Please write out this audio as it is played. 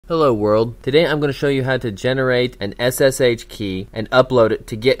Hello world. Today I'm going to show you how to generate an SSH key and upload it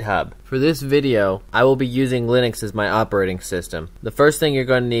to GitHub. For this video, I will be using Linux as my operating system. The first thing you're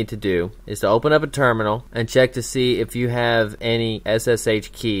going to need to do is to open up a terminal and check to see if you have any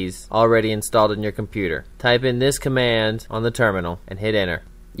SSH keys already installed in your computer. Type in this command on the terminal and hit enter.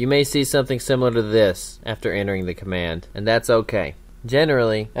 You may see something similar to this after entering the command, and that's okay.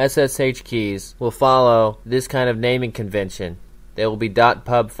 Generally, SSH keys will follow this kind of naming convention. They will be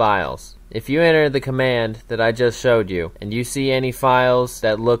 .pub files. If you enter the command that I just showed you and you see any files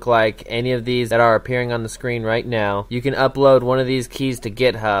that look like any of these that are appearing on the screen right now, you can upload one of these keys to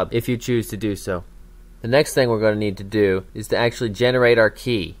GitHub if you choose to do so. The next thing we're going to need to do is to actually generate our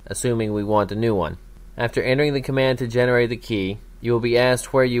key, assuming we want a new one. After entering the command to generate the key, you will be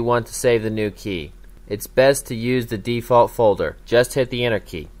asked where you want to save the new key. It's best to use the default folder. Just hit the enter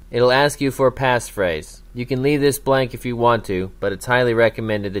key. It'll ask you for a passphrase. You can leave this blank if you want to, but it's highly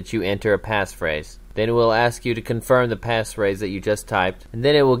recommended that you enter a passphrase. Then it will ask you to confirm the passphrase that you just typed, and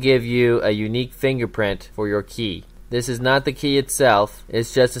then it will give you a unique fingerprint for your key. This is not the key itself,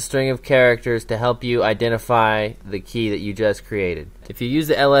 it's just a string of characters to help you identify the key that you just created. If you use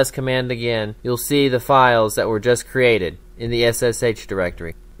the ls command again, you'll see the files that were just created in the SSH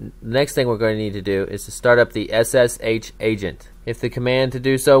directory. The next thing we're going to need to do is to start up the SSH agent. If the command to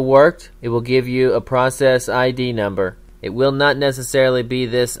do so worked, it will give you a process ID number. It will not necessarily be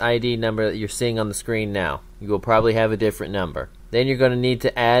this ID number that you're seeing on the screen now. You will probably have a different number. Then you're going to need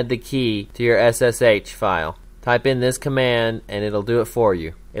to add the key to your SSH file. Type in this command and it'll do it for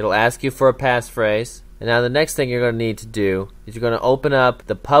you. It'll ask you for a passphrase. And now the next thing you're going to need to do is you're going to open up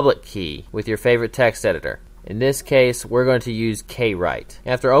the public key with your favorite text editor. In this case, we're going to use kwrite.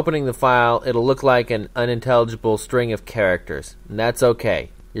 After opening the file, it'll look like an unintelligible string of characters, and that's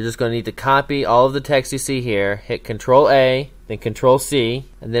okay. You're just going to need to copy all of the text you see here, hit Ctrl-A, then Ctrl-C,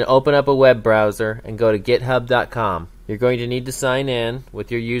 and then open up a web browser and go to github.com. You're going to need to sign in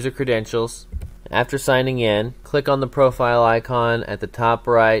with your user credentials. After signing in, click on the profile icon at the top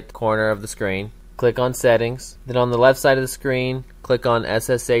right corner of the screen. Click on Settings. Then on the left side of the screen, click on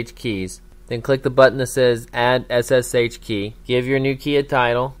SSH Keys. Then click the button that says Add SSH Key. Give your new key a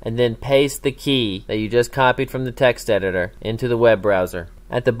title, and then paste the key that you just copied from the text editor into the web browser.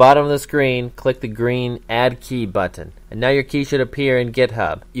 At the bottom of the screen, click the green Add Key button, and now your key should appear in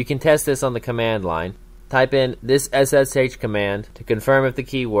GitHub. You can test this on the command line. Type in this SSH command to confirm if the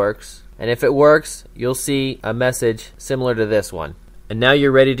key works, and if it works, you'll see a message similar to this one. And now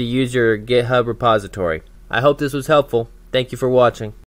you're ready to use your GitHub repository. I hope this was helpful. Thank you for watching.